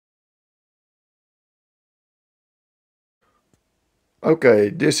Okay,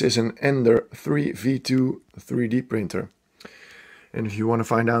 this is an Ender 3 V2 3D printer. And if you want to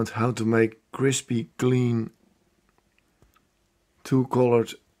find out how to make crispy, clean,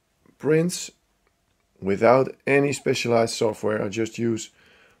 two-colored prints without any specialized software, I just use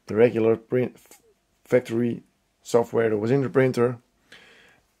the regular print factory software that was in the printer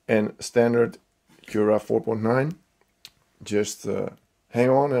and standard Cura 4.9. Just hang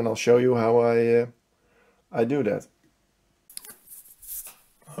on and I'll show you how I do that.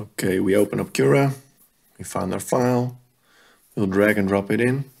 Okay, we open up Cura, we found our file, we'll drag and drop it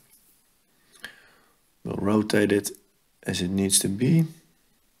in, we'll rotate it as it needs to be,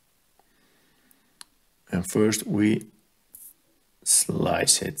 and first we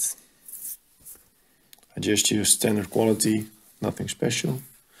slice it. I just use standard quality, nothing special,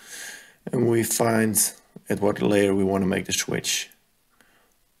 and we find at what layer we want to make the switch.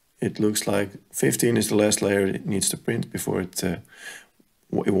 It looks like 15 is the last layer it needs to print before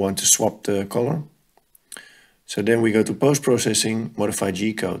we want to swap the color. So then we go to post-processing, modify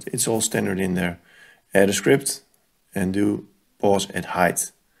G-code. It's all standard in there. Add a script and do pause at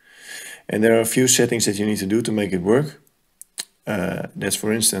height. And there are a few settings that you need to do to make it work. That's,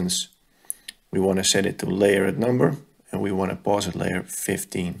 for instance, we want to set it to layer at number and we want to pause at layer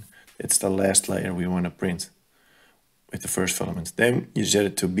 15. It's the last layer we want to print with the first filament. Then you set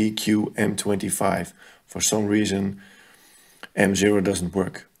it to BQ M25. For some reason M0 doesn't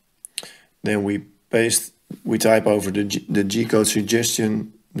work. Then we type over the G-code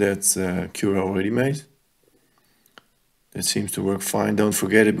suggestion that Cura already made. That seems to work fine. Don't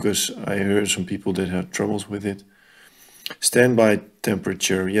forget it because I heard some people that had troubles with it. Standby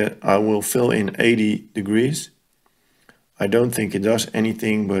temperature, yeah, I will fill in 80 degrees. I don't think it does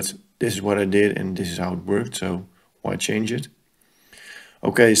anything, but this is what I did and this is how it worked, so why change it?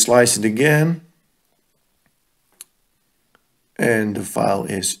 Okay, slice it again. And the file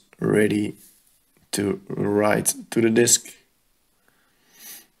is ready to write to the disk.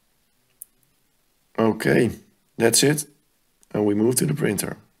 Okay, that's it. And we move to the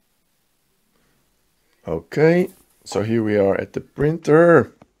printer. Okay, so here we are at the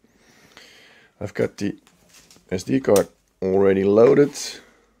printer. I've got the SD card already loaded.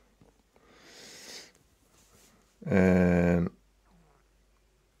 And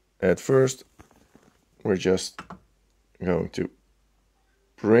at first, we're just going to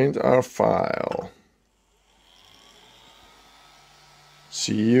print our file.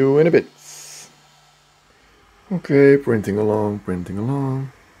 See you in a bit. Okay, printing along, printing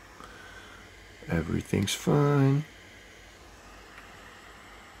along. Everything's fine.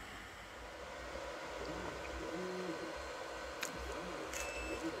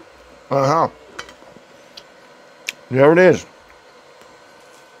 Aha! There it is.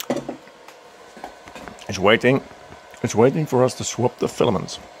 It's waiting. It's waiting for us to swap the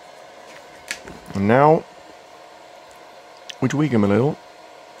filaments. And now we tweak them a little.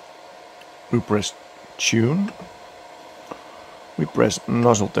 We press tune. We press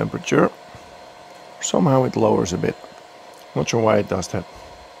nozzle temperature. Somehow it lowers a bit. Not sure why it does that.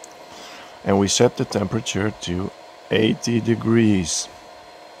 And we set the temperature to 80 degrees.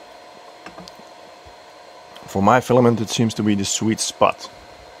 For my filament it seems to be the sweet spot.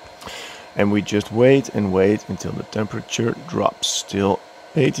 And we just wait and wait until the temperature drops till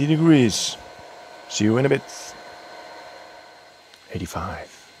 80 degrees. See you in a bit.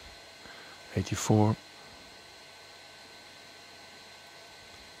 85, 84.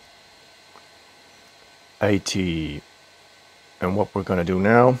 And what we're gonna do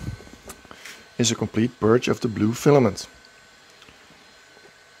now is a complete purge of the blue filament.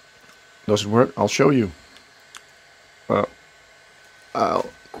 Does it work? I'll show you. I'll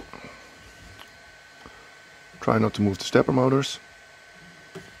try not to move the stepper motors.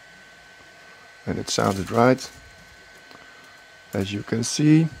 And it sounded right. As you can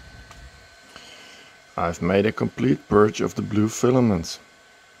see, I've made a complete purge of the blue filament.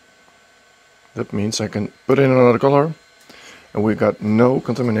 That means I can put in another color and we got no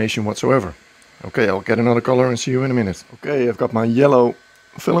contamination whatsoever. Okay, I'll get another color and see you in a minute. Okay, I've got my yellow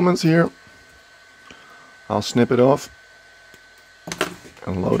filaments here. I'll snip it off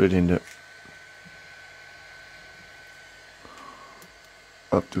and load it in the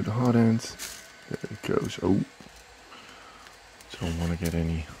up to the hot end. There it goes. Oh, don't want to get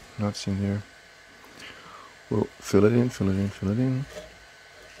any nuts in there. We'll fill it in, fill it in, fill it in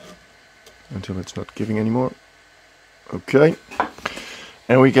until it's not giving anymore. Okay,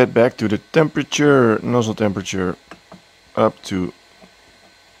 and we get back to the temperature, nozzle temperature up to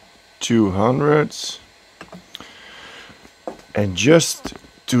 200. And just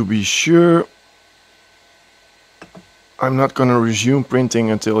to be sure, I'm not going to resume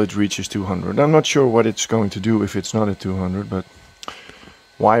printing until it reaches 200. I'm not sure what it's going to do if it's not at 200, but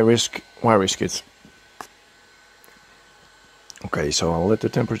why risk it? Okay, so I'll let the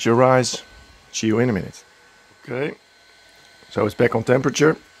temperature rise. See you in a minute. Okay, so it's back on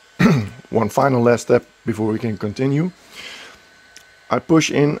temperature. One final last step before we can continue. I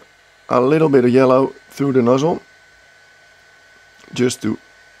push in a little bit of yellow through the nozzle just to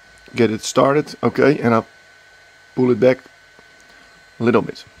get it started. Okay, and I pull it back a little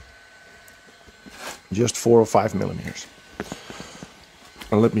bit, just 4 or 5 millimeters.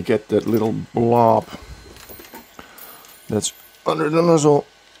 And let me get that little blob that's under the nozzle.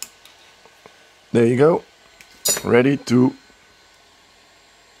 There you go, ready to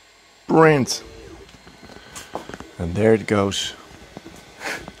print. And there it goes.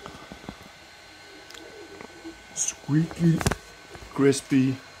 Squeaky,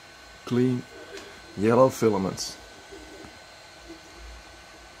 crispy, clean yellow filaments.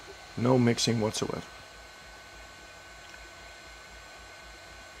 No mixing whatsoever.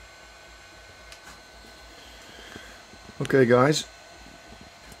 Okay guys,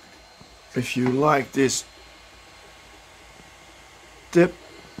 if you like this tip,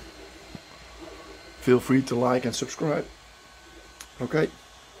 feel free to like and subscribe. Okay.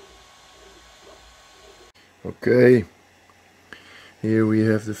 Okay, here we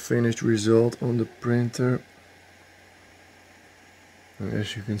have the finished result on the printer. And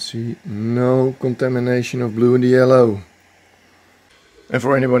as you can see, no contamination of blue and the yellow. And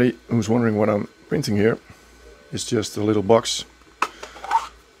for anybody who's wondering what I'm printing here, it's just a little box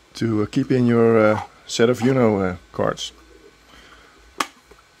to keep in your set of cards.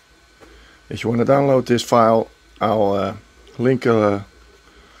 If you want to download this file, I'll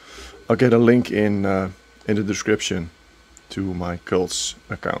get a link in the description to my Cults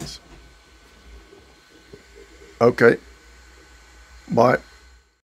account. Okay, bye.